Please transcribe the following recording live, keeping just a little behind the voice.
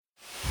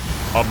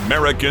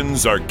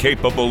Americans are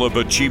capable of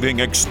achieving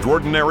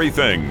extraordinary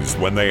things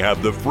when they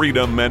have the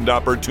freedom and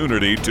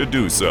opportunity to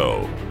do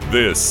so.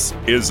 This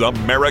is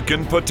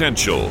American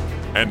Potential.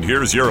 And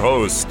here's your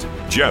host,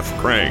 Jeff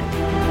Crank.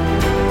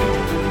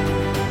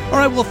 All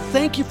right, well,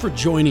 thank you for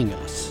joining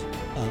us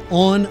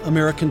on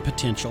American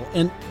Potential.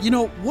 And, you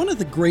know, one of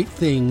the great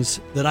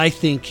things that I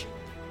think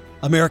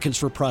Americans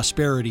for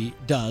Prosperity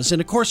does,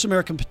 and of course,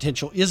 American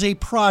Potential is a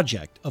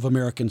project of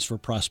Americans for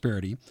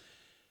Prosperity,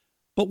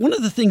 but one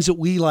of the things that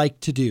we like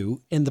to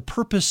do, and the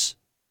purpose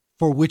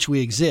for which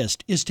we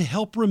exist, is to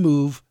help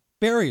remove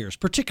barriers,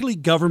 particularly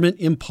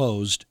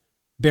government-imposed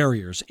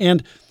barriers.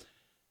 And,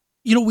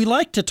 you know, we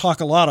like to talk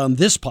a lot on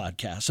this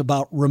podcast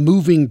about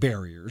removing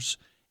barriers.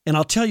 And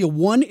I'll tell you,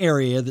 one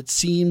area that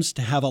seems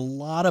to have a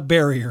lot of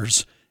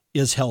barriers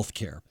is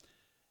healthcare.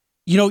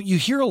 You know, you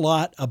hear a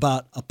lot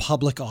about a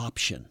public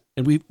option,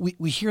 and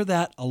we hear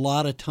that a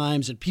lot of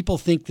times, and people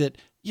think that,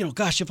 you know,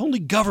 gosh, if only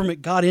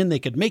government got in, they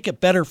could make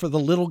it better for the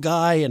little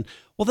guy. And,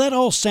 well, that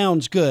all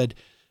sounds good,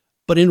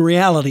 but in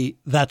reality,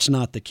 that's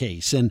not the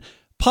case. And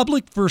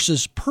public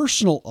versus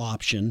personal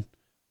option,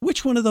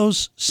 which one of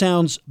those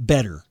sounds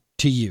better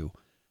to you?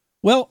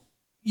 Well,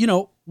 you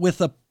know, with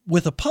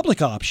a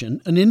public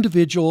option, an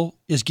individual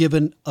is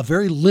given a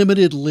very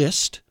limited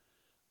list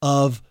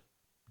of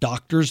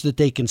doctors that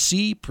they can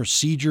see,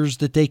 procedures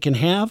that they can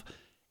have.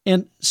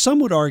 And some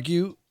would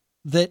argue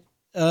that,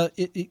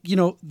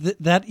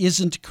 that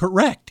isn't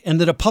correct, and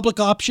that a public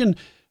option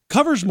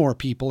covers more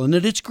people, and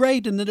that it's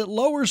great, and that it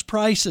lowers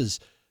prices.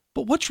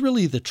 But what's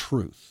really the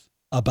truth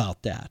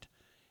about that?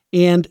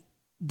 And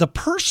the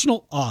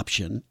personal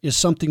option is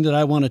something that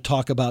I want to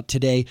talk about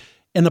today.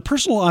 And the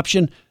personal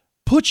option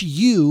puts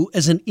you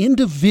as an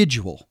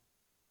individual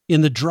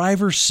in the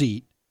driver's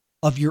seat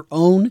of your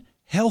own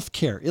health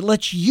care. It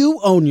lets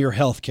you own your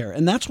health care.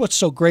 And that's what's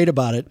so great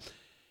about it.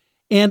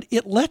 And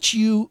it lets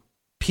you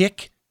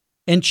pick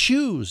and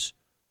choose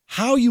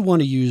how you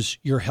want to use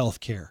your health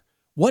care,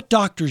 what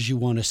doctors you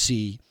want to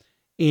see.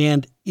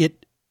 And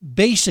it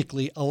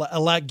basically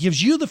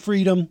gives you the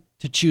freedom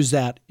to choose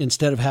that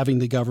instead of having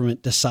the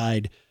government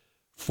decide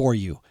for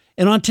you.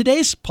 And on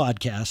today's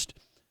podcast,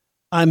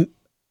 I'm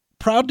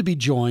proud to be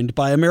joined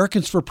by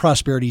Americans for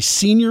Prosperity's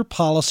Senior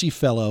Policy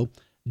Fellow,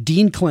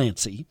 Dean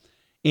Clancy.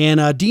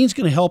 And Dean's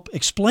going to help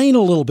explain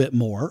a little bit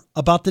more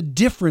about the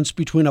difference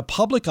between a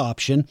public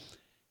option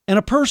and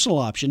a personal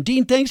option.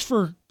 Dean, thanks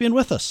for being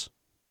with us.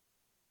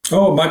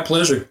 Oh, my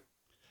pleasure.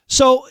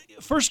 So,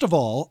 first of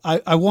all,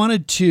 I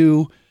wanted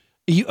to,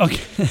 we've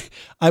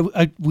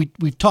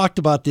talked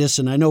about this,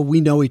 and I know we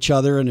know each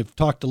other and have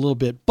talked a little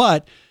bit,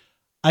 but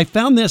I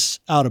found this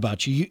out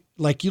about you.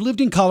 You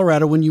lived in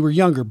Colorado when you were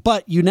younger,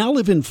 but you now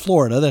live in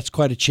Florida. That's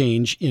quite a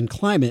change in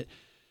climate.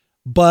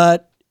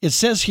 But it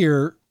says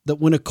here that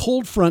when a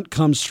cold front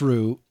comes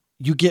through,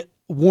 you get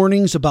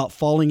warnings about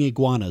falling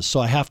iguanas.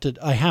 So I have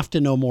to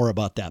know more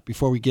about that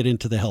before we get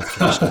into the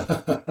healthcare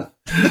stuff.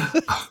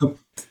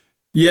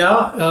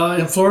 Yeah,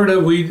 in Florida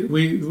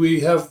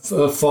we have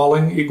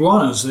falling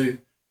iguanas. If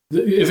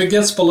it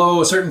gets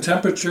below a certain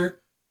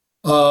temperature,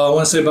 I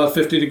want to say about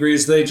 50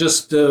 degrees, they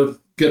just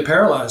get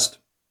paralyzed.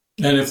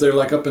 And if they're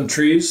like up in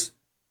trees,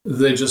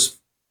 they just,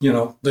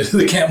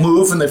 they can't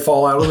move and they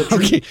fall out of the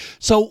tree. Okay.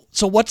 So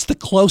what's the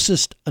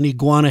closest an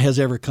iguana has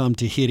ever come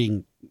to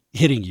hitting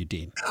you,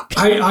 Dean?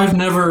 I've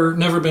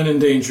never been in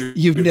danger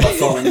by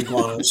falling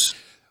iguanas.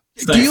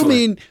 Do you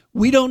mean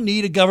we don't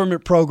need a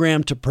government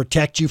program to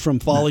protect you from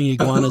falling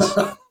iguanas?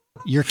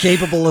 You're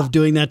capable of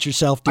doing that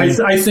yourself, Dean?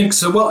 I think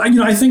so. Well,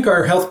 I think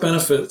our health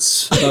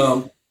benefits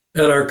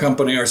at our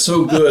company are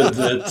so good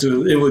that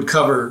it would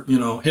cover,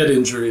 head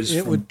injuries.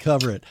 It would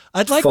cover it.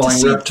 I'd like to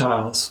see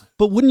reptiles.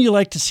 But wouldn't you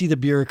like to see the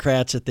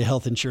bureaucrats at the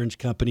health insurance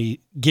company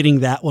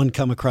getting that one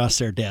come across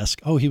their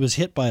desk? Oh, he was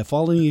hit by a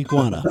falling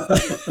iguana.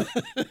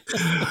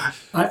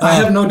 I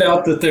have no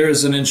doubt that there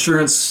is an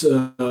insurance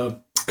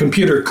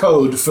computer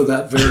code for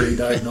that very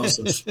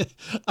diagnosis.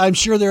 I'm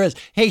sure there is.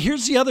 Hey,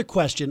 here's the other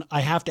question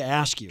I have to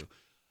ask you.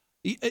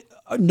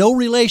 No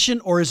relation,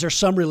 or is there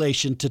some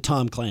relation to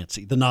Tom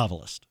Clancy, the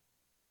novelist?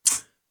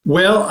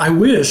 Well, I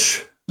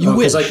wish. You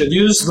wish. Because I could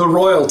use the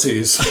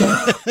royalties.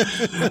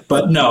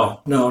 But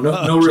no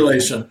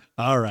relation.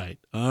 All right.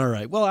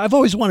 Well, I've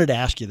always wanted to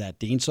ask you that,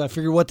 Dean, so I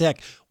figured what the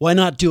heck, why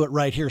not do it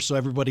right here so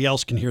everybody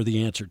else can hear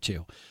the answer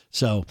too?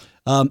 So,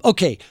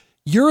 okay,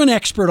 you're an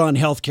expert on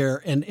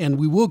healthcare, and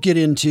we will get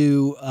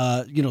into,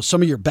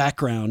 some of your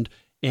background,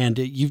 and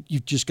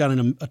you've just got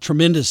a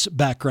tremendous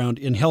background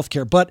in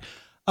healthcare. But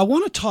I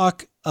want to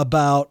talk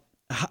about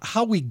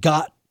how we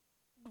got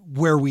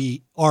where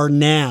we are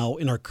now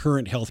in our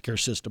current healthcare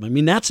system. I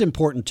mean, that's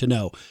important to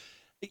know.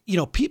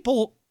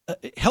 People,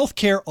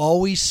 healthcare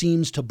always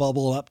seems to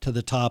bubble up to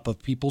the top of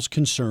people's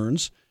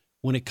concerns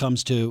when it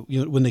comes to,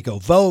 when they go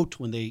vote,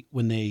 when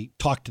they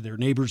talk to their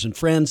neighbors and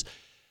friends.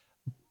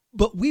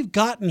 But we've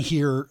gotten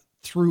here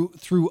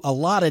through a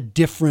lot of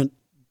different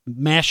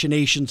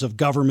machinations of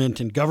government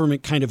and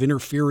government kind of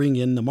interfering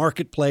in the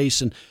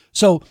marketplace. And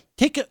so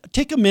take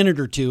a minute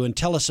or two and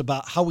tell us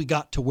about how we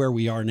got to where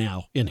we are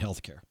now in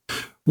healthcare.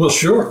 Well,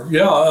 sure.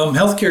 Yeah.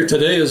 Healthcare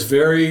today is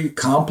very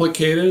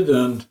complicated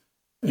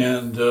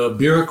and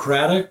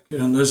bureaucratic,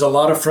 and there's a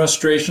lot of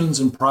frustrations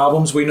and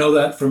problems. We know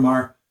that from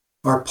our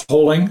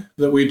polling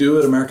that we do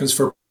at Americans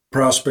for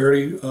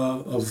Prosperity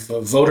of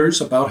voters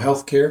about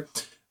healthcare.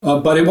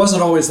 But it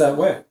wasn't always that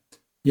way.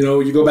 You know,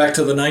 you go back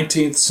to the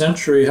 19th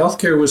century,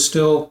 healthcare was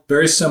still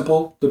very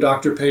simple, the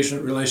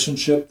doctor-patient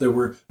relationship. There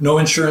were no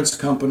insurance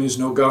companies,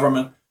 no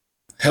government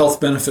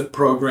health benefit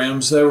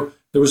programs. There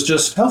was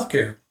just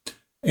healthcare.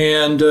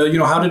 And,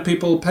 how did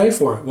people pay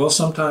for it? Well,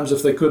 sometimes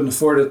if they couldn't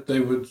afford it, they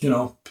would,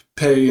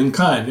 pay in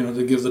kind.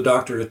 They give the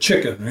doctor a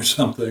chicken or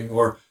something,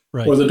 or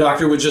the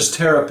doctor would just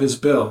tear up his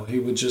bill. He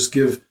would just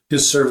give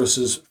his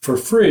services for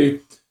free.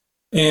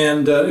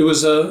 And it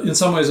was, in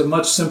some ways, a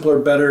much simpler,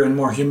 better, and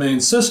more humane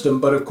system.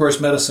 But of course,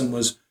 medicine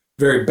was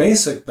very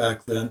basic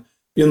back then.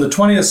 In the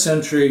 20th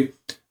century,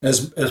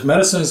 as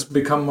medicine has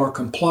become more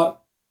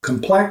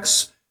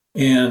complex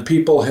and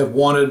people have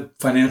wanted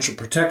financial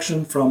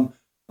protection from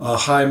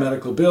high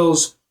medical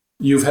bills,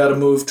 you've had to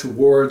move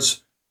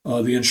towards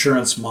the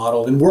insurance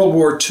model. In World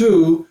War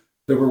II,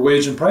 there were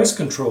wage and price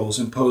controls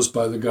imposed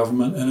by the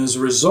government. And as a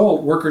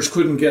result, workers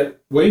couldn't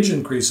get wage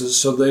increases.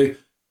 So they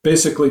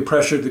basically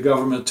pressured the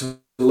government to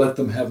let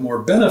them have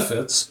more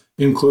benefits,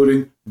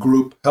 including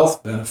group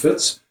health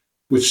benefits,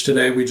 which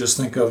today we just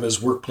think of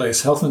as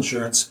workplace health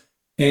insurance.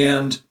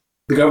 And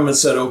the government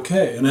said,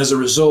 okay. And as a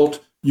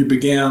result, you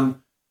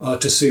began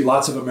to see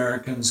lots of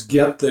Americans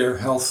get their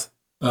health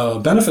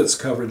benefits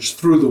coverage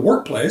through the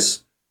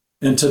workplace.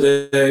 And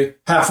today,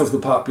 half of the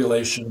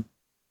population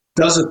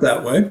does it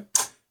that way.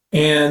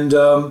 And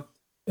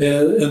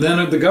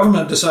then the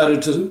government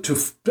decided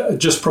to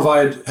just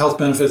provide health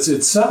benefits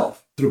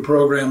itself through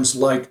programs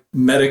like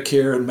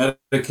Medicare and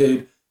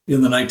Medicaid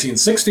in the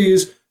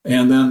 1960s.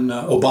 And then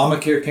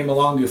Obamacare came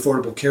along, the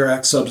Affordable Care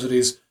Act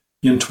subsidies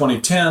in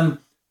 2010.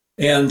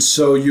 And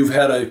so you've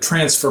had a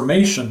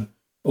transformation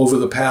over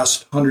the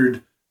past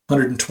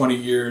 120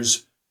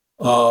 years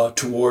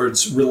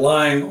towards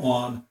relying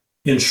on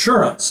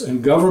insurance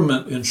and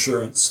government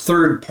insurance,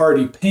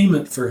 third-party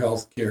payment for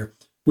healthcare,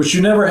 which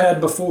you never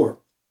had before.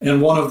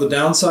 And one of the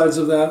downsides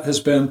of that has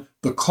been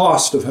the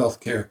cost of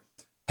healthcare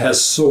has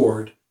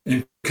soared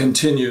and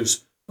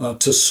continues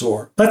to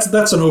soar. That's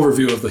an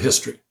overview of the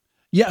history.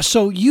 Yeah,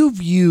 so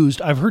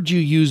I've heard you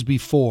use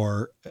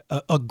before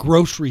a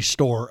grocery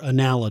store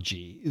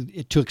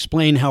analogy to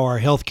explain how our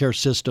healthcare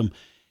system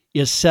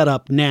is set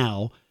up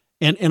now.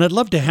 And I'd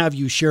love to have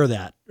you share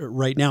that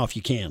right now if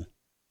you can.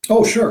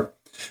 Oh, sure.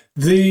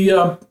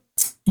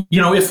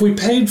 If we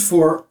paid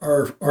for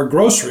our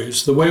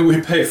groceries the way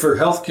we pay for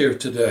healthcare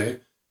today,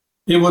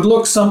 it would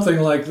look something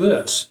like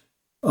this.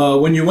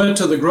 When you went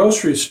to the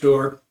grocery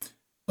store,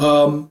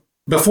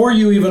 before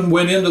you even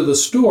went into the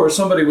store,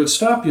 somebody would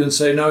stop you and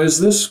say, now, is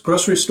this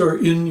grocery store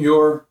in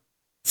your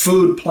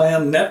food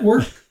plan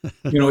network?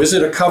 Is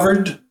it a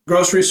covered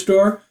grocery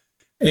store?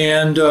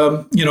 And,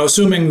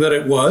 assuming that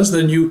it was,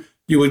 then you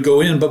would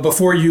go in. But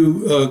before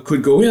you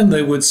could go in,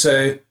 they would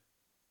say,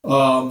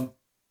 by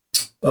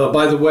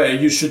the way,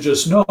 you should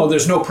just know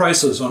there's no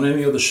prices on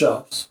any of the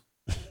shelves.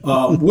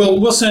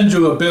 We'll send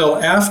you a bill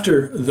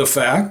after the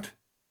fact.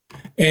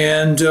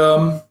 And,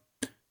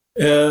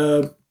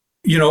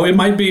 it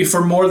might be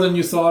for more than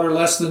you thought or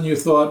less than you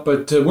thought,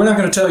 but we're not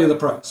going to tell you the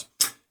price.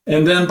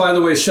 And then, by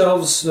the way,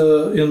 shelves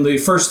in the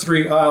first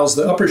three aisles,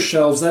 the upper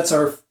shelves, that's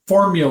our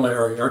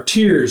formulary, our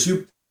tiers.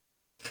 You're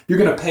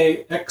going to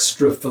pay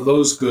extra for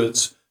those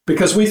goods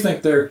because we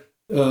think they're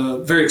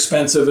very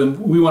expensive and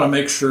we want to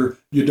make sure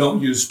you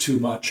don't use too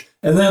much.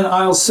 And then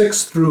aisles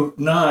 6 through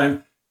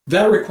 9,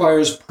 that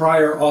requires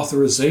prior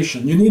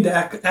authorization. You need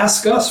to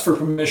ask us for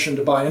permission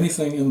to buy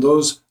anything in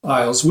those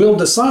aisles. We'll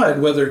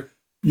decide whether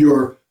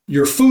your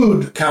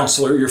food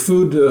counselor, your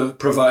food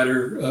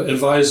provider,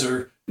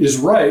 advisor is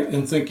right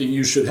in thinking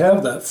you should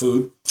have that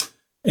food.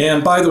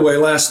 And by the way,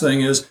 last thing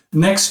is,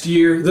 next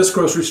year, this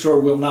grocery store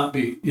will not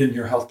be in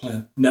your health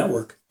plan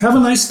network. Have a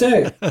nice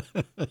day.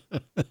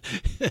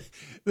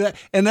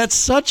 And that's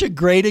such a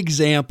great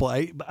example.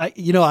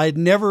 I'd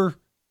never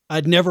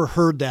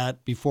heard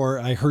that before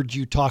I heard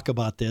you talk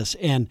about this.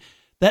 And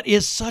that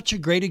is such a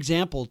great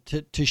example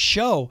to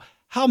show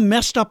how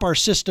messed up our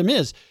system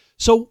is.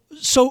 So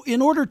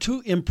in order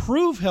to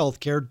improve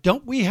healthcare,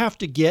 don't we have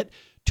to get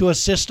to a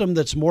system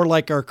that's more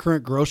like our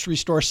current grocery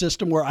store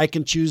system where I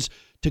can choose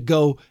to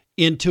go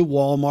into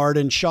Walmart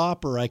and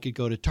shop, or I could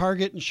go to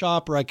Target and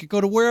shop, or I could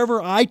go to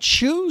wherever I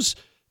choose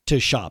to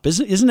shop?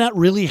 Isn't that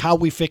really how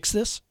we fix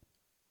this?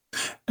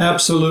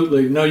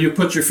 Absolutely. No, you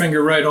put your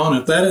finger right on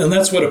it. And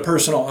that's what a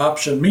personal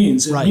option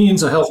means. It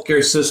means a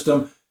healthcare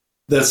system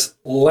that's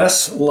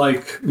less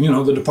like,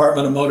 the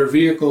Department of Motor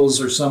Vehicles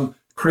or some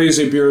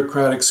crazy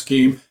bureaucratic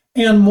scheme,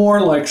 and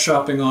more like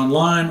shopping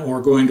online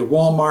or going to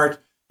Walmart.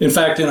 In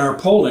fact, in our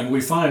polling,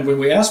 we find when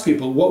we ask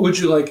people, what would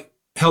you like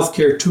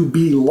healthcare to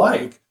be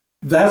like?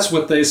 That's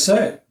what they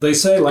say. They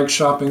say like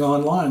shopping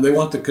online. They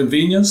want the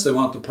convenience. They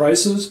want the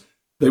prices.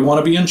 They want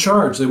to be in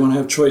charge. They want to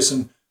have choice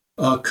and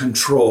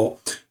control.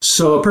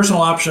 So a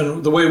personal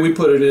option, the way we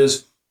put it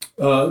is,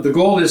 The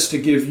goal is to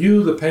give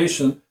you, the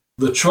patient,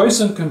 the choice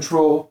and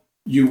control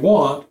you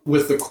want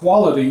with the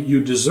quality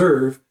you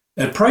deserve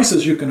at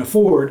prices you can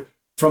afford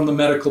from the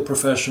medical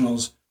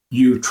professionals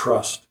you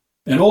trust.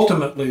 And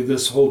ultimately,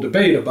 this whole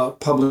debate about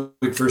public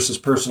versus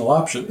personal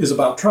option is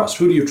about trust.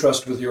 Who do you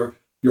trust with your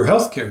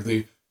health care?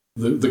 The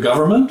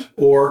government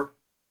or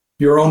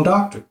your own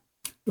doctor?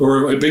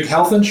 Or a big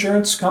health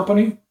insurance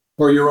company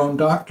or your own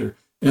doctor?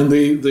 And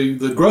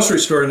the grocery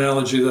store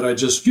analogy that I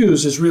just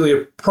used is really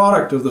a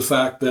product of the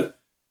fact that,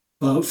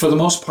 for the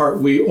most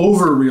part, we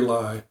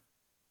over-rely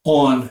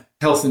on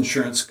health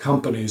insurance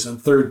companies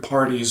and third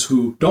parties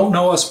who don't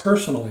know us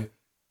personally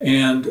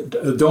and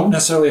don't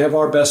necessarily have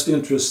our best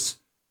interests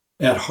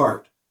at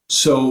heart.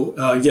 So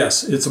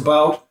yes, it's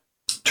about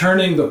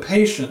turning the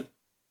patient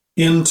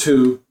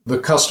into the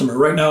customer.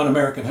 Right now in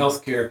American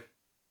healthcare,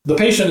 the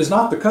patient is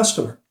not the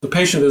customer. The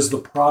patient is the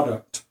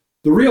product.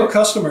 The real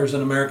customers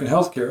in American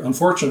healthcare,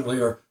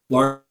 unfortunately, are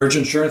large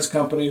insurance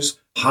companies,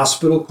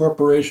 hospital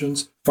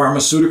corporations,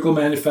 pharmaceutical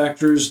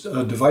manufacturers,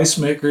 device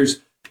makers,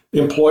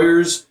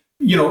 employers,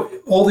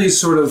 all these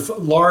sort of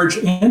large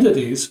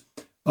entities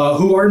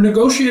who are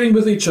negotiating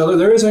with each other.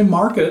 There is a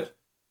market,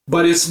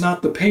 but it's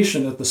not the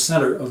patient at the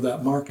center of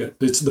that market.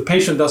 The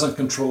patient doesn't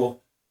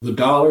control the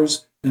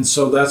dollars, and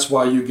so that's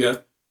why you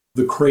get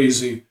the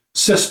crazy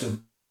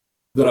system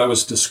that I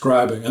was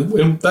describing,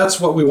 and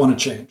that's what we want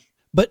to change.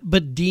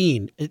 But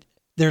Dean,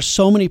 there's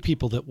so many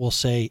people that will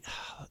say,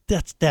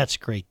 that's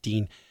great,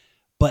 Dean,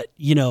 but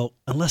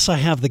unless I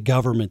have the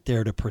government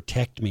there to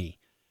protect me,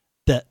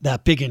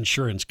 that big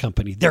insurance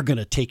company, they're going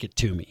to take it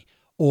to me.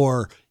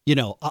 Or,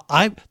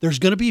 there's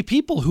going to be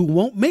people who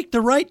won't make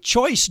the right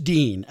choice,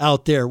 Dean,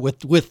 out there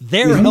with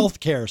their health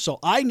care. So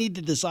I need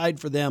to decide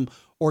for them,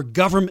 or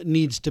government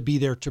needs to be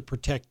there to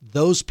protect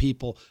those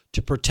people,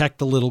 to protect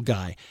the little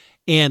guy.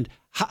 And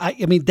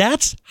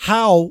that's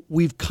how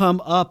we've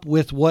come up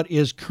with what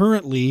is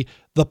currently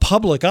the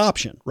public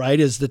option, right?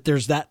 Is that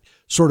there's that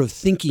sort of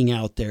thinking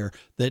out there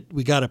that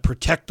we got to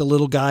protect the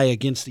little guy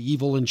against the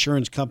evil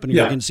insurance company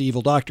or against the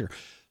evil doctor.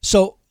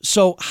 So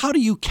how do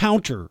you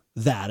counter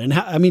that?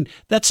 And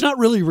that's not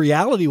really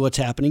reality what's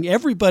happening.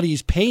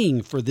 Everybody's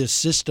paying for this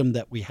system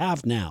that we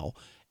have now.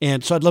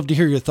 And so I'd love to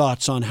hear your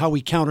thoughts on how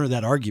we counter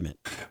that argument.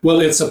 Well,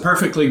 it's a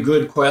perfectly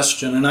good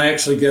question, and I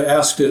actually get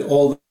asked it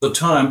all the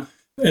time.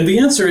 And the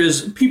answer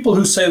is people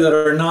who say that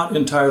are not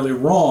entirely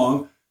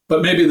wrong,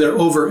 but maybe they're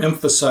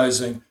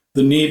overemphasizing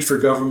the need for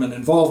government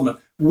involvement.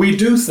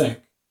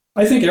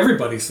 I think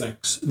everybody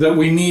thinks that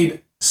we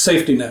need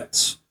safety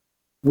nets.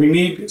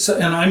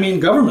 And I mean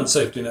government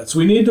safety nets.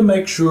 We need to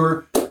make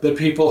sure that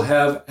people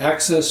have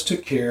access to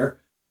care,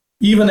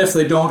 even if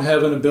they don't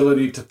have an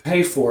ability to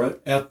pay for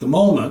it at the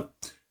moment,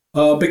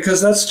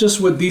 because that's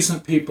just what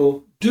decent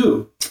people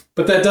do.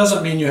 But that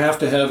doesn't mean you have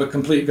to have a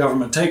complete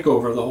government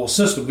takeover of the whole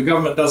system. The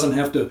government doesn't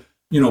have to,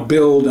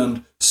 build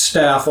and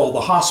staff all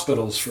the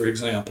hospitals, for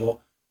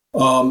example.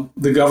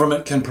 The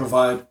government can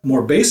provide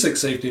more basic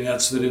safety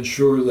nets that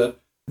ensure that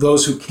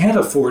those who can't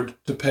afford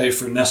to pay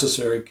for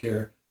necessary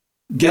care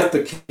get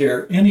the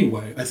care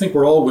anyway. I think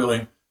we're all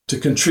willing to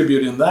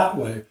contribute in that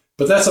way,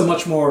 but that's a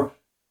much more,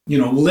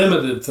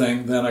 limited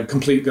thing than a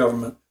complete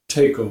government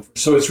takeover.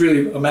 So it's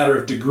really a matter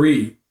of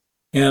degree.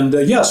 And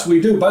yes,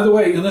 we do. By the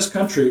way, in this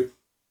country,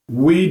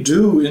 we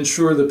do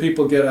ensure that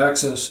people get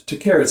access to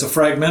care. It's a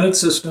fragmented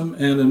system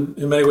and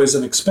in many ways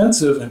an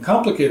expensive and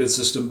complicated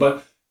system,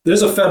 but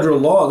there's a federal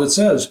law that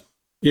says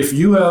if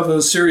you have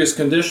a serious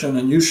condition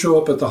and you show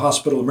up at the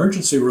hospital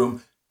emergency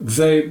room,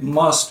 they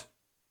must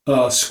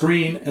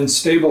screen and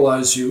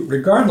stabilize you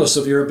regardless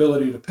of your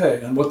ability to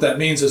pay. And what that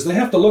means is they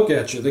have to look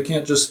at you. They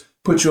can't just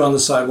put you on the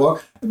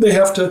sidewalk. They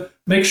have to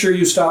make sure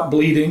you stop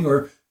bleeding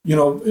or,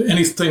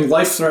 anything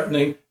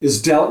life-threatening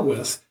is dealt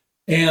with.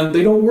 And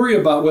they don't worry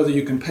about whether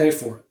you can pay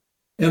for it.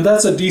 And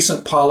that's a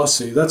decent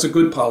policy. That's a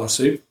good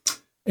policy.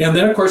 And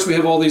then, of course, we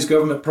have all these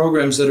government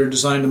programs that are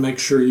designed to make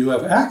sure you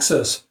have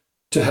access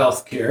to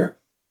health care.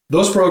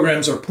 Those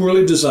programs are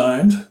poorly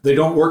designed. They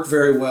don't work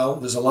very well.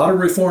 There's a lot of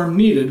reform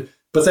needed,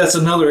 but that's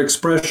another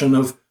expression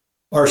of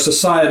our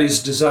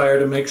society's desire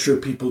to make sure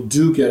people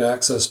do get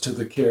access to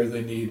the care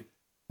they need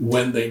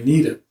when they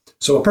need it.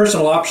 So a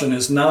personal option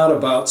is not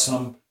about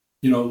some,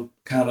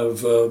 kind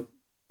of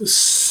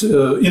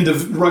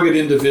rugged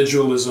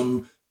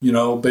individualism.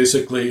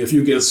 Basically, if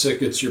you get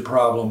sick, it's your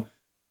problem.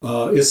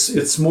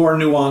 It's more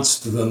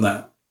nuanced than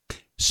that.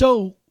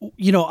 So,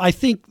 I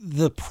think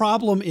the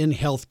problem in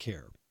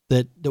healthcare,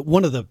 that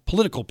one of the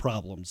political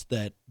problems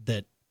that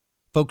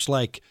folks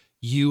like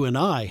you and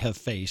I have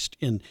faced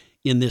in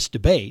this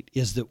debate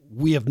is that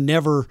we have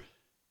never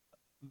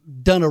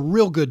done a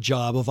real good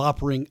job of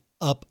offering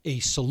up a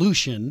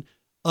solution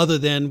other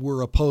than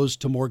we're opposed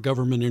to more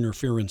government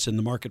interference in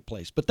the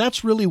marketplace. But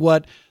that's really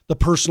what the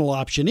personal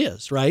option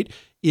is, right?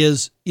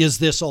 Is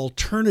this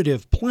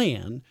alternative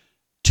plan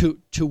to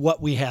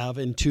what we have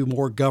and to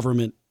more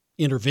government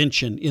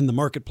intervention in the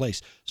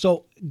marketplace.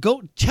 So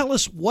go tell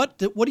us what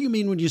do you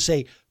mean when you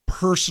say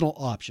personal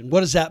option?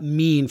 What does that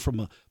mean from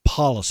a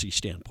policy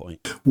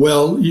standpoint?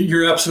 Well,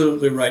 you're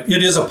absolutely right.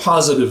 It is a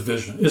positive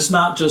vision. It's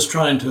not just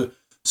trying to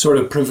sort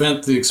of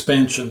prevent the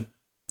expansion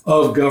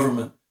of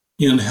government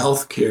in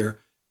healthcare.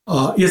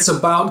 It's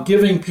about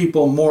giving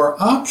people more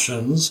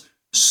options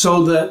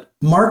so that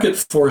market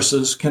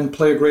forces can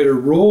play a greater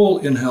role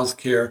in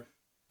healthcare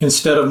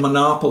instead of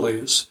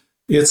monopolies.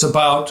 It's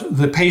about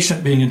the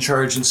patient being in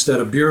charge instead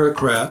of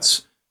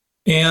bureaucrats.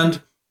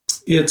 And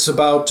it's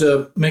about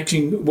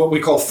making what we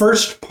call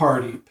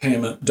first-party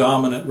payment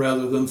dominant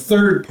rather than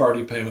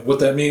third-party payment. What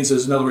that means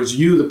is, in other words,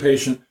 you, the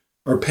patient,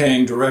 are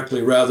paying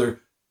directly rather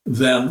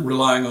than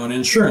relying on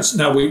insurance.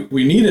 Now, we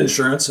need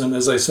insurance, and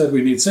as I said,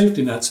 we need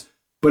safety nets,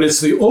 but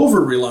it's the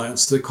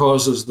over-reliance that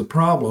causes the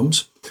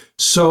problems.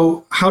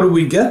 So how do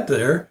we get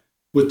there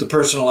with the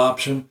personal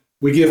option?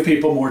 We give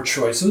people more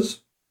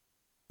choices.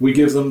 We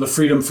give them the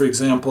freedom, for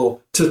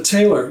example, to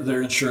tailor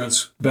their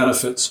insurance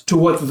benefits to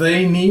what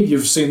they need.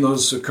 You've seen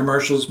those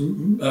commercials,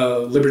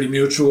 Liberty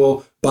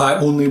Mutual, buy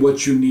only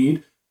what you need.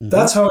 Mm-hmm.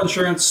 That's how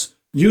insurance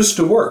used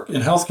to work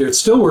in healthcare. It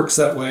still works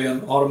that way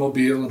in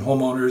automobile and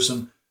homeowners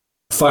and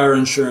fire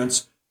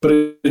insurance, but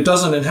it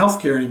doesn't in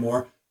healthcare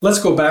anymore.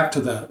 Let's go back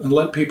to that and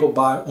let people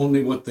buy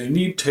only what they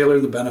need, tailor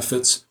the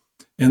benefits,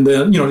 and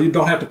then you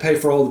don't have to pay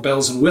for all the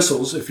bells and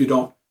whistles if you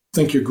don't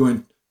think you're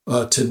going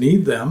to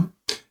need them.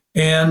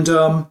 And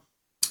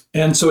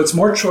so it's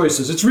more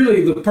choices. It's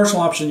really the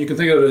personal option. You can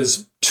think of it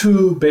as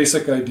two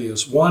basic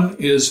ideas. One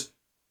is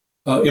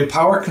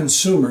empower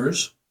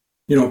consumers,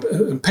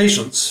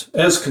 patients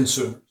as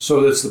consumers.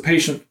 So it's the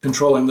patient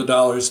controlling the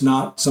dollars,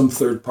 not some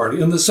third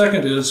party. And the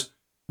second is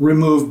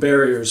remove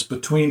barriers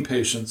between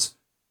patients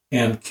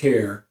and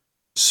care.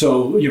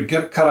 So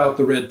cut out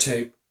the red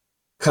tape,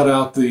 cut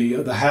out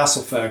the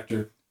hassle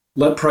factor,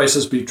 let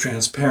prices be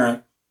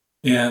transparent,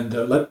 and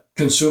let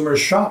consumers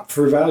shop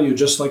for value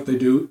just like they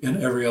do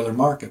in every other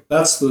market.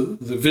 That's the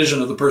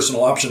vision of the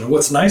personal option. And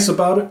what's nice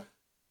about it,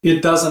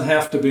 it doesn't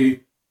have to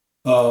be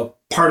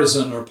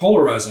partisan or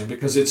polarizing,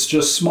 because it's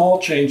just small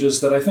changes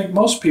that I think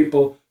most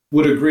people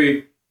would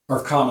agree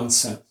are common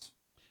sense.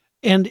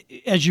 And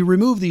as you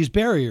remove these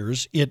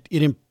barriers, it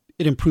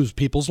improves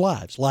people's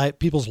lives.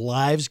 People's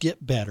lives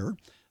get better.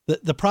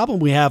 The problem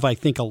we have, I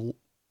think,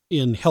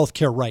 in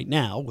healthcare right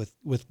now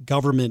with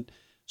government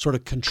sort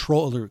of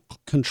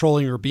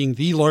controlling or being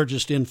the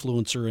largest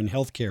influencer in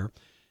healthcare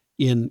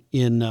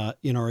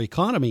in our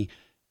economy,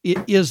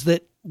 is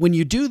that when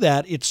you do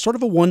that, it's sort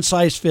of a one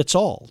size fits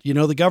all.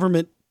 The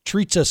government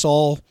treats us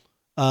all,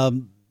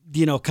 kind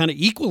of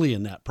equally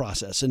in that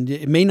process, and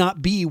it may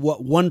not be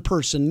what one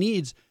person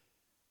needs.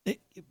 It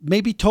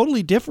may be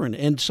totally different,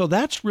 and so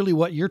that's really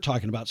what you're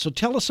talking about. So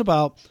tell us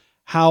about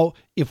how,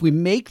 if we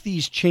make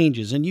these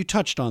changes, and you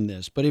touched on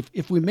this, but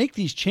if we make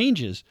these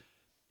changes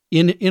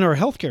in our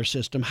healthcare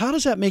system, how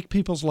does that make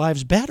people's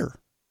lives better?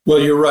 Well,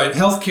 you're right.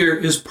 Healthcare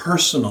is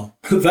personal.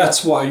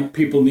 That's why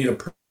people need a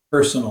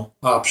personal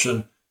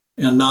option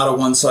and not a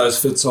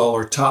one-size-fits-all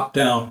or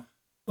top-down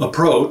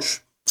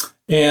approach.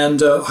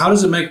 And how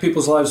does it make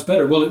people's lives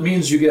better? Well, it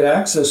means you get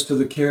access to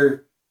the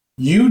care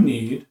you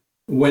need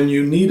when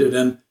you need it.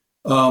 And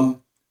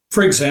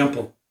for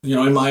example,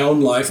 in my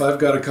own life, I've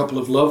got a couple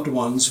of loved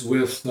ones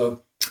with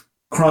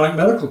chronic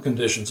medical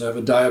conditions. I have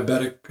a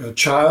diabetic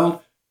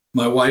child.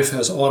 My wife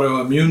has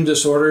autoimmune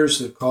disorders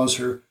that cause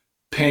her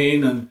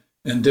pain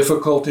and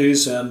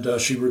difficulties, and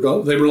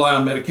they rely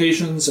on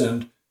medications,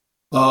 and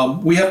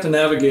we have to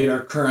navigate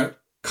our current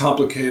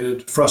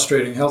complicated,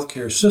 frustrating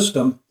healthcare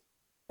system.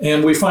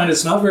 And we find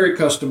it's not very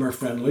customer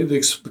friendly.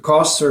 The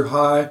costs are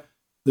high.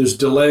 There's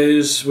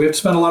delays. We have to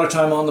spend a lot of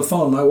time on the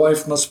phone. My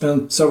wife must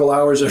spend several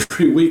hours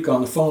every week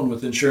on the phone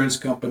with insurance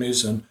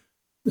companies and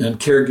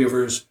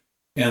caregivers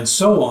and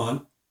so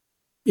on.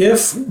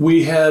 If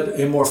we had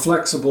a more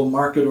flexible,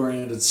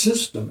 market-oriented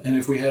system, and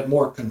if we had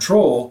more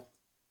control,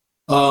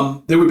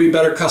 there would be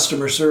better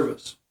customer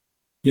service.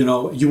 You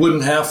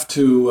wouldn't have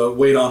to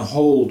wait on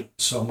hold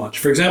so much.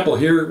 For example,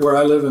 here where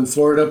I live in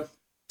Florida,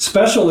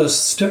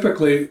 specialists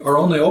typically are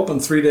only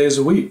open 3 days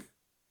a week,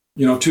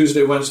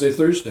 Tuesday, Wednesday,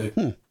 Thursday.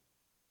 I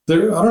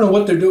don't know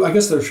what they're doing. I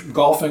guess they're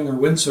golfing or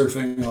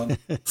windsurfing on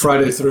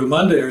Friday through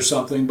Monday or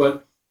something,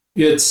 but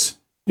it's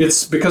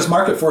because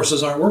market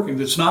forces aren't working.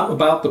 It's not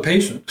about the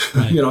patient.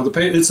 Right.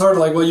 It's sort of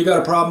like, well, you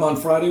got a problem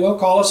on Friday. Well,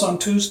 call us on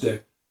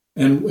Tuesday,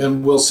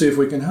 and we'll see if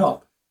we can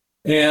help.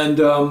 And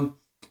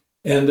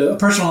a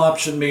personal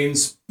option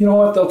means,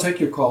 they'll take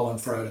your call on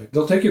Friday.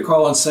 They'll take your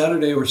call on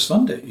Saturday or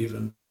Sunday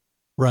even.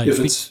 Right. If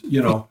it's,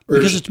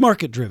 because it's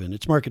market driven.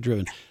 It's market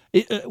driven.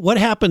 What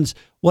happens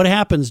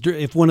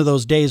if one of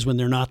those days when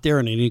they're not there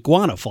and an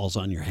iguana falls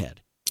on your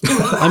head?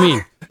 I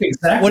mean,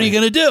 exactly. What are you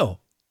going to do?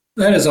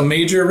 That is a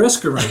major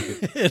risk around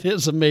it. It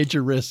is a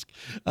major risk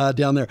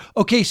down there.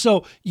 Okay,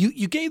 so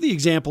you gave the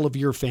example of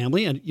your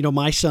family, and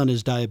my son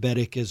is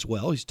diabetic as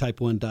well. He's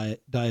type 1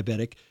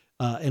 diabetic,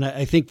 and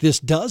I think this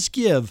does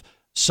give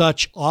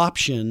such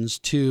options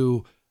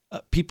to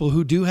people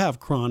who do have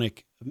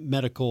chronic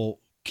medical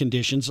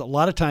conditions. A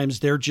lot of times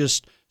they're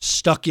just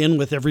stuck in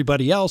with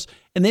everybody else,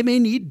 and they may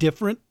need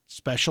different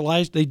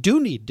specialized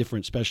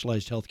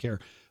healthcare.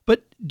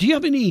 But do you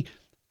have any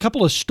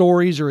couple of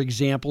stories or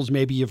examples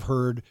maybe you've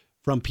heard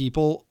from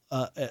people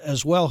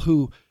as well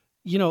who,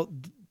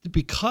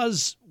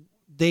 because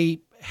they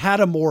had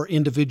a more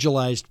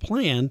individualized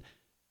plan,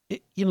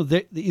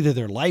 either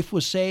their life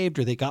was saved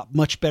or they got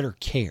much better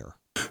care?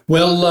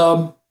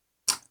 Well,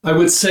 I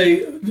would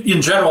say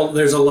in general,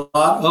 there's a lot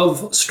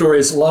of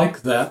stories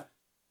like that.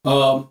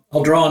 I'll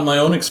draw on my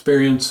own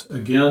experience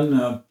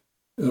again.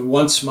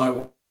 Once my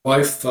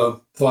wife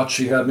thought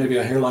she had maybe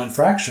a hairline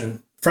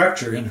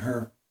fracture in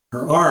her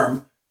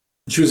arm.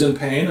 She was in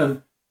pain,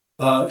 and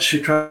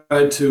she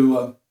tried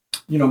to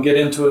get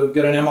an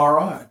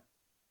MRI,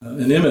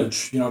 an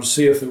image, to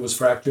see if it was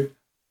fractured.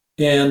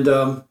 And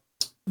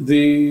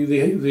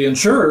the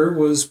insurer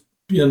was,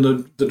 and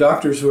the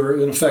doctors who are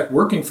in effect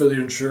working for the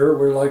insurer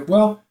were like,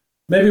 well,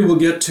 maybe we'll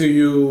get to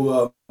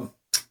you,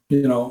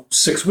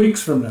 6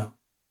 weeks from now.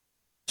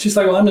 She's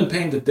like, well, I'm in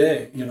pain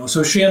today,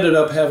 So she ended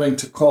up having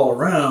to call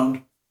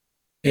around,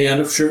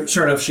 and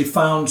sure enough, she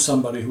found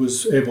somebody who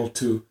was able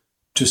to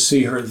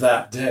see her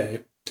that day.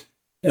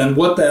 And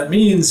what that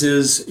means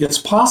is it's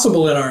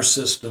possible in our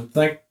system,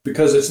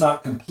 because it's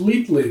not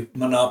completely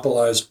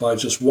monopolized by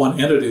just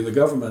one entity, the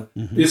government,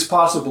 it's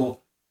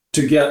possible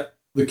to get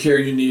the care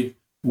you need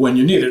when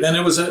you need it. And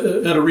it was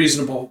at a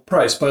reasonable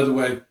price. By the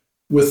way,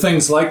 with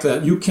things like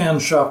that, you can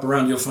shop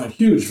around. You'll find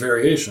huge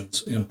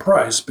variations in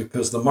price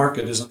because the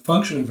market isn't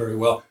functioning very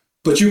well,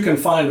 but you can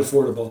find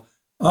affordable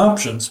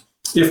options.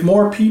 If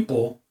more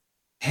people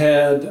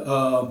had,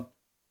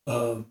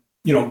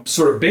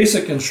 sort of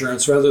basic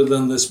insurance rather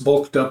than this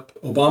bulked up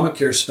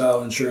Obamacare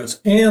style insurance,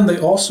 and they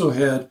also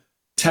had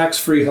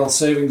tax-free health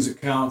savings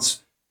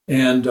accounts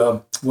and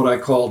what I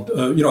called,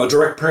 a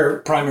direct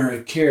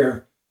primary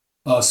care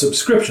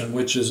subscription,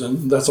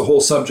 that's a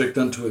whole subject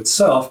unto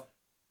itself,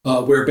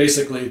 where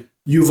basically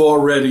you've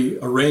already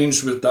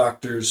arranged with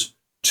doctors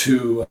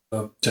to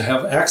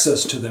have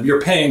access to them.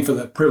 You're paying for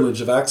that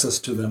privilege of access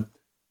to them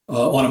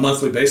on a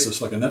monthly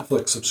basis, like a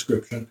Netflix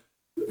subscription.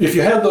 If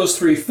you had those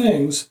three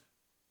things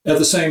at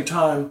the same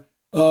time,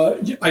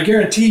 I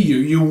guarantee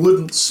you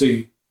wouldn't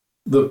see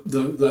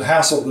the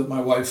hassle that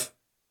my wife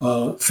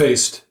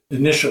faced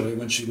initially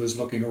when she was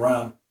looking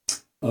around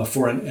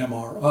for an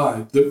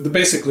MRI.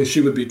 Basically,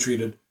 she would be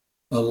treated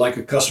like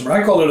a customer.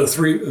 I call it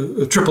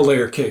a triple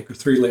layer cake or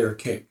 3-layer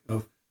cake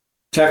of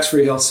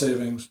tax-free health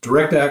savings,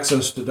 direct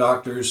access to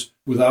doctors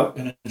without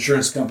an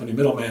insurance company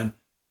middleman,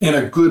 and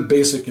a good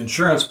basic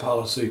insurance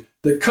policy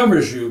that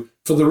covers you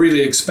for the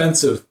really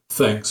expensive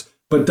things,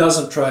 but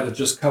doesn't try to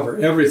just cover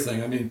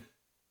everything. I mean,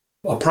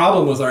 a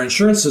problem with our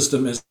insurance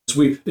system is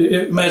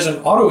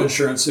imagine auto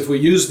insurance. If we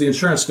use the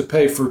insurance to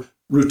pay for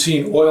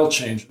routine oil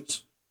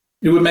changes,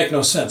 it would make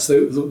no sense.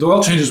 The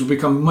oil changes would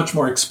become much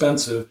more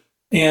expensive,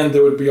 and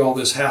there would be all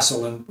this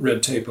hassle and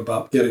red tape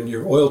about getting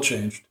your oil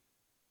changed.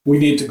 We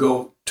need to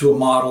go to a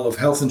model of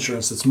health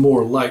insurance that's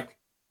more like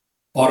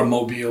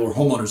automobile or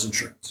homeowners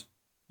insurance.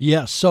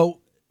 Yeah. So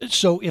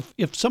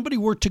if somebody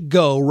were to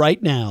go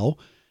right now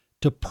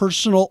to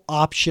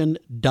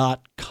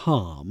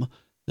personaloption.com,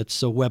 that's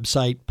the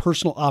website,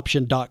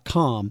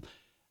 personaloption.com,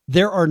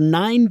 there are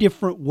 9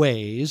 different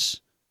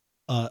ways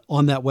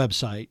on that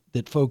website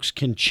that folks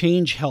can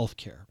change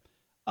healthcare.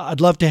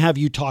 I'd love to have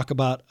you talk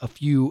about a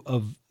few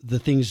of the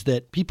things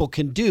that people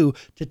can do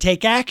to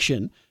take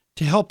action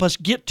to help us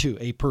get to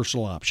a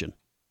personal option.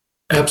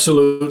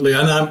 Absolutely.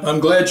 And I'm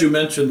glad you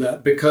mentioned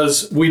that,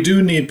 because we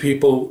do need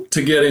people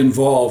to get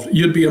involved.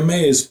 You'd be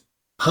amazed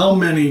how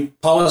many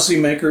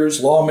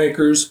policymakers,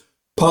 lawmakers,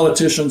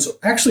 politicians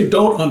actually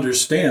don't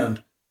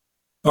understand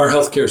our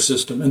healthcare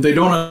system, and they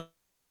don't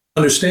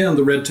understand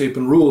the red tape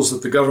and rules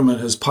that the government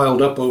has piled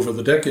up over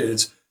the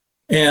decades.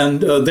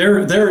 And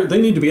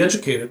they need to be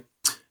educated.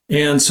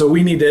 And so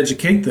we need to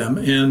educate them.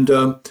 And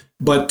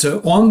but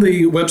on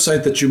the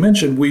website that you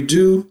mentioned, we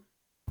do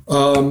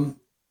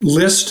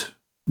list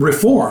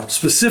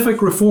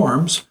specific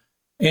reforms,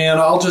 and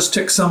I'll just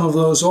tick some of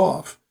those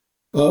off.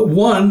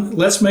 One,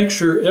 let's make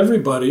sure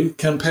everybody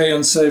can pay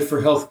and save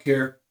for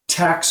healthcare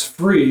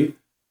tax-free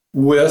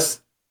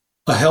with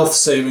a health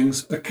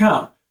savings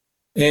account.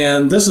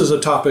 And this is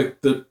a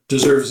topic that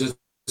deserves its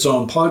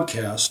own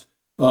podcast,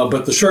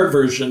 but the short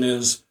version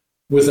is,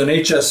 with an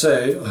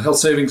HSA, a health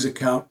savings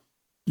account,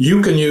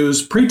 you can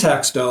use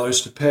pre-tax dollars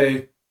to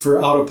pay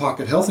for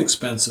out-of-pocket health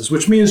expenses,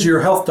 which means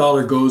your health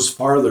dollar goes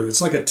farther.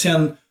 It's like a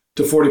 10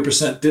 to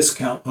 40%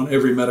 discount on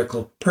every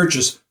medical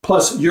purchase.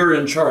 Plus, you're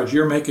in charge.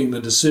 You're making the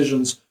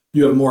decisions.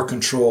 You have more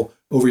control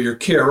over your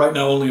care. Right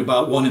now, only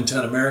about 1 in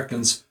 10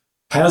 Americans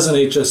has an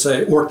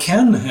HSA or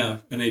can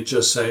have an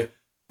HSA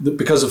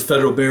because of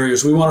federal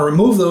barriers. We want to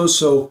remove those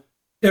so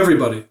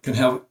everybody can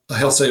have a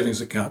health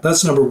savings account.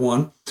 That's number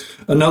one.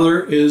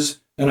 Another is,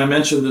 and I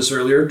mentioned this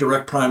earlier,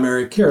 direct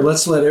primary care.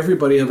 Let's let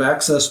everybody have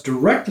access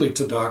directly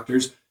to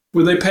doctors,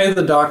 where they pay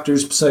the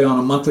doctors, say, on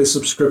a monthly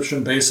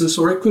subscription basis,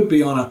 or it could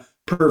be on a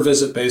per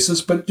visit basis,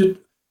 but you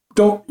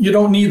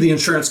don't need the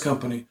insurance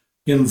company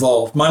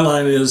involved. My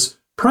line is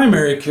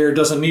primary care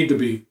doesn't need to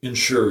be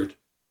insured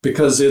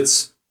because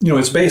it's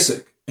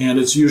basic and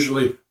it's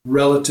usually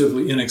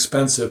relatively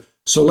inexpensive.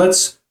 So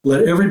let's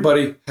let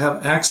everybody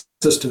have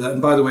access to that.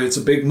 And by the way, it's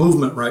a big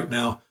movement right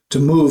now to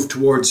move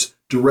towards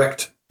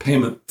direct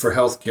payment for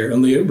healthcare.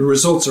 And the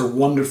results are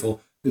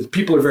wonderful.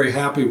 People are very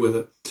happy with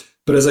it.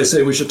 But as I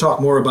say, we should talk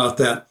more about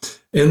that.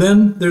 And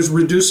then there's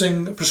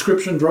reducing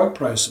prescription drug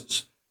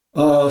prices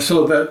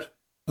so that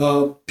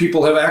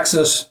people have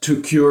access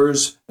to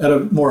cures at a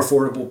more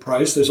affordable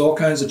price. There's all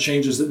kinds of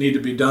changes that need to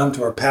be done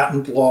to our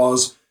patent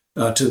laws,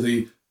 to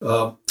the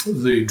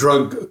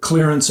drug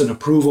clearance and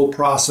approval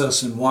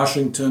process in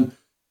Washington,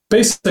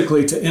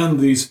 basically to end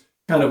these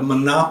kind of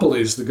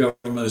monopolies the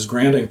government is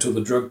granting to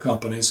the drug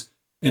companies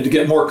and to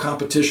get more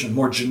competition,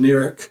 more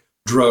generic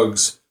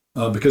drugs.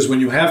 Because when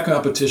you have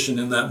competition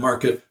in that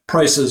market,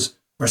 prices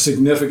are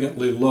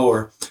significantly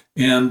lower.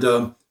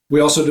 And we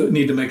also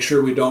need to make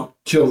sure we don't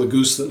kill the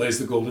goose that lays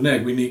the golden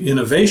egg. We need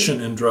innovation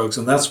in drugs.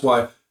 And that's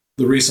why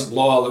the recent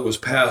law that was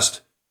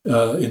passed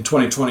in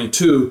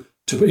 2022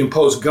 to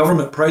impose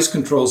government price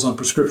controls on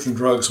prescription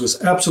drugs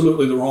was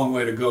absolutely the wrong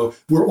way to go.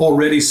 We're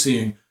already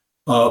seeing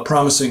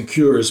promising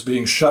cures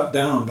being shut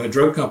down by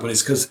drug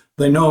companies because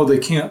they know they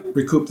can't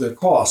recoup their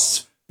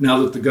costs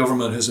now that the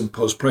government has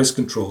imposed price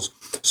controls.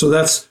 So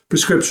that's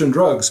prescription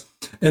drugs.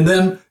 And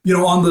then,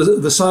 on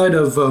the side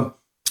of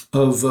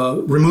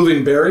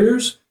removing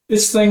barriers,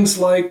 it's things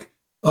like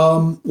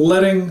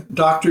letting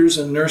doctors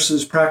and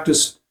nurses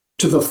practice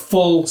to the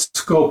full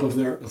scope of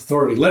their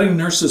authority. Letting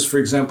nurses, for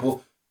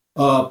example,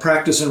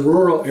 practice in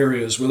rural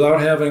areas without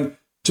having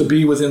to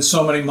be within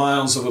so many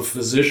miles of a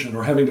physician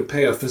or having to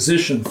pay a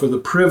physician for the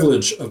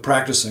privilege of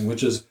practicing,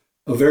 which is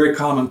a very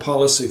common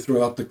policy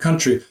throughout the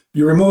country.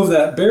 You remove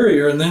that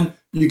barrier and then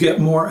you get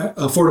more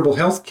affordable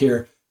health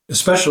care,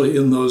 especially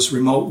in those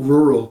remote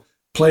rural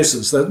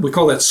places. That we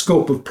call that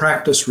scope of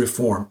practice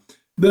reform.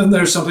 Then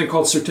there's something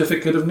called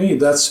certificate of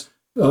need. That's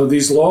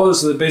these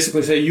laws that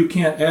basically say you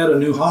can't add a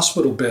new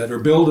hospital bed or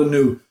build a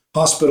new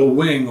hospital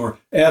wing or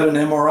add an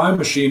MRI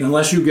machine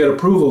unless you get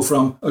approval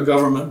from a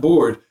government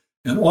board.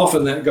 And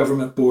often that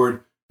government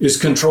board is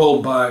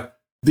controlled by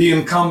the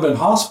incumbent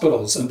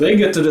hospitals, and they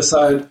get to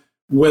decide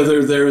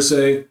whether there's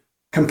a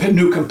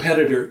new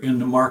competitor in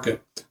the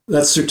market.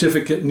 That's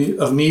certificate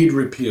of need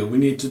repeal. We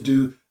need to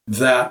do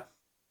that.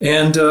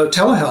 And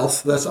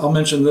telehealth, I'll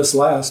mention this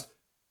last.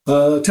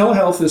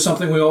 Telehealth is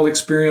something we all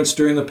experienced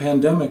during the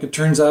pandemic. It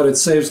turns out it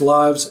saves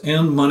lives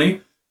and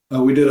money.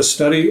 We did a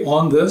study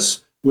on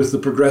this with the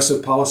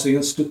Progressive Policy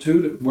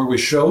Institute where we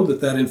showed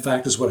that in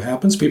fact is what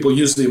happens. People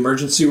use the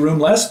emergency room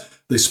less.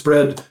 They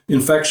spread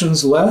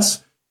infections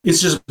less.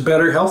 It's just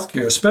better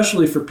healthcare,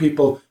 especially for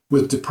people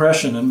with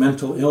depression and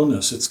mental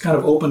illness. It's kind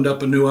of opened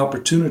up a new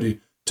opportunity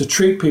to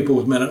treat people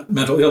with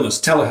mental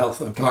illness, telehealth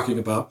I'm talking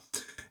about.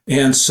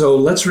 And so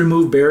let's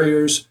remove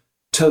barriers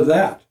to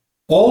that.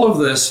 All of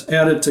this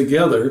added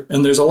together,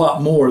 and there's a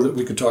lot more that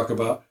we could talk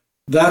about,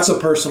 that's a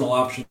personal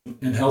option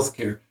in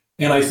healthcare.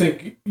 And I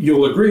think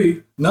you'll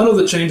agree, none of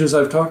the changes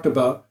I've talked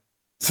about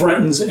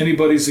threatens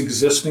anybody's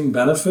existing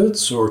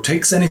benefits or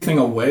takes anything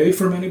away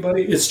from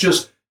anybody. It's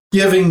just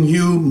giving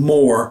you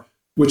more,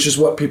 which is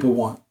what people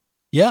want.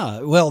 Yeah,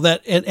 well,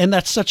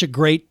 that's such a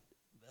great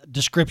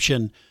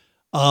description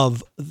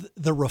of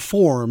the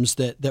reforms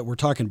that we're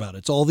talking about.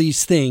 It's all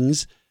these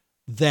things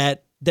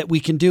that we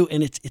can do,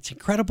 and it's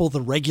incredible the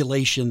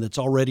regulation that's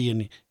already in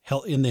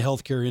the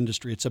healthcare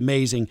industry. It's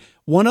amazing.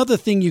 One other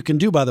thing you can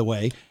do, by the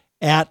way,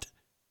 at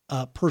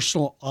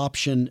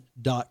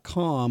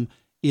personaloption.com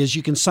is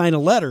you can sign a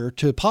letter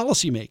to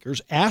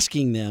policymakers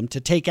asking them to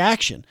take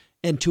action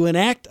and to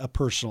enact a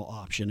personal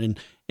option.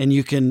 And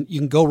you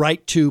can go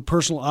right to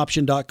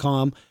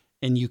personaloption.com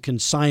and you can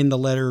sign the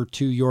letter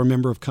to your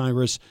member of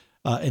Congress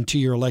and to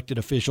your elected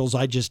officials.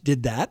 I just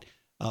did that.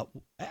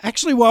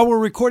 Actually, while we're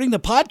recording the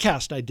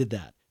podcast, I did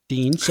that,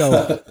 Dean.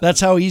 So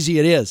that's how easy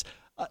it is.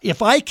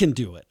 If I can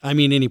do it, I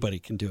mean, anybody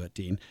can do it,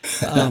 Dean.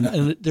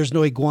 And there's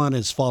no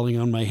iguanas falling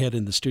on my head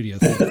in the studio.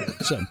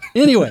 So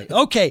anyway,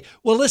 okay.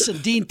 Well, listen,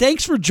 Dean,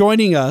 thanks for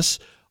joining us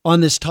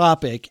on this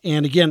topic.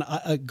 And again,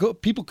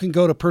 people can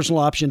go to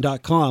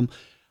personaloption.com.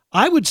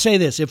 I would say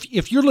this,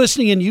 if you're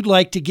listening and you'd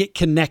like to get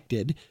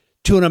connected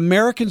to an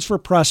Americans for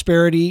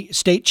Prosperity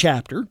state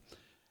chapter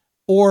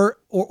or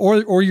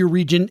your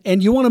region,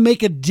 and you want to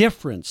make a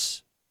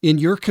difference in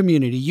your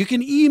community, you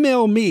can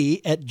email me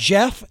at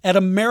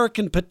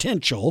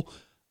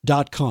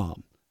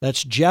jeff@americanpotential.com.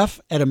 That's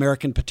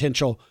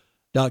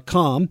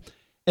jeff@americanpotential.com,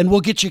 and we'll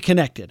get you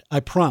connected.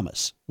 I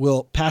promise.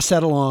 We'll pass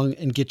that along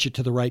and get you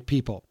to the right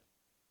people.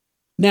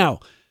 Now,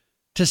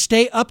 to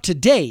stay up to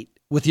date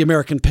with the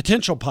American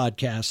Potential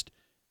podcast,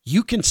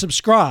 you can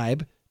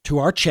subscribe to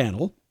our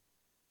channel,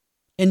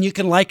 and you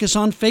can like us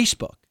on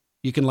Facebook.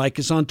 You can like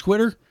us on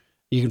Twitter.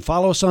 You can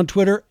follow us on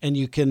Twitter, and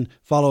you can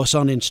follow us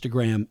on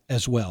Instagram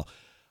as well.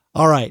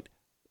 All right.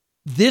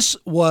 This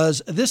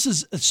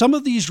is some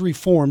of these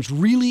reforms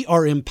really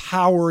are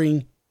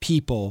empowering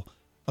people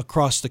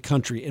across the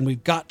country, and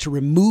we've got to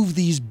remove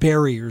these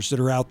barriers that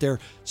are out there.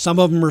 Some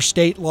of them are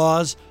state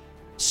laws,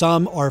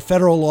 some are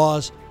federal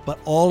laws, but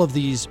all of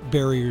these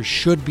barriers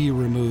should be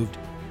removed,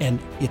 and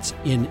it's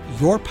in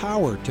your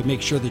power to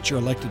make sure that your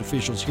elected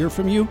officials hear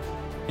from you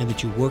and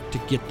that you work to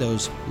get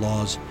those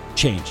laws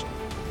changed.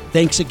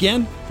 Thanks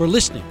again for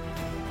listening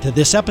to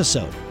this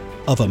episode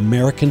of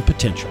American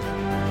Potential.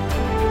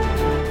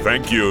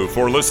 Thank you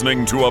for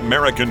listening to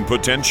American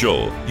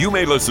Potential. You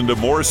may listen to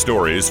more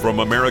stories from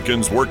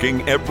Americans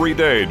working every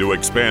day to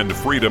expand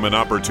freedom and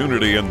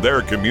opportunity in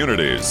their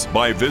communities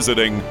by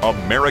visiting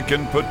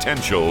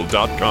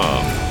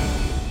AmericanPotential.com.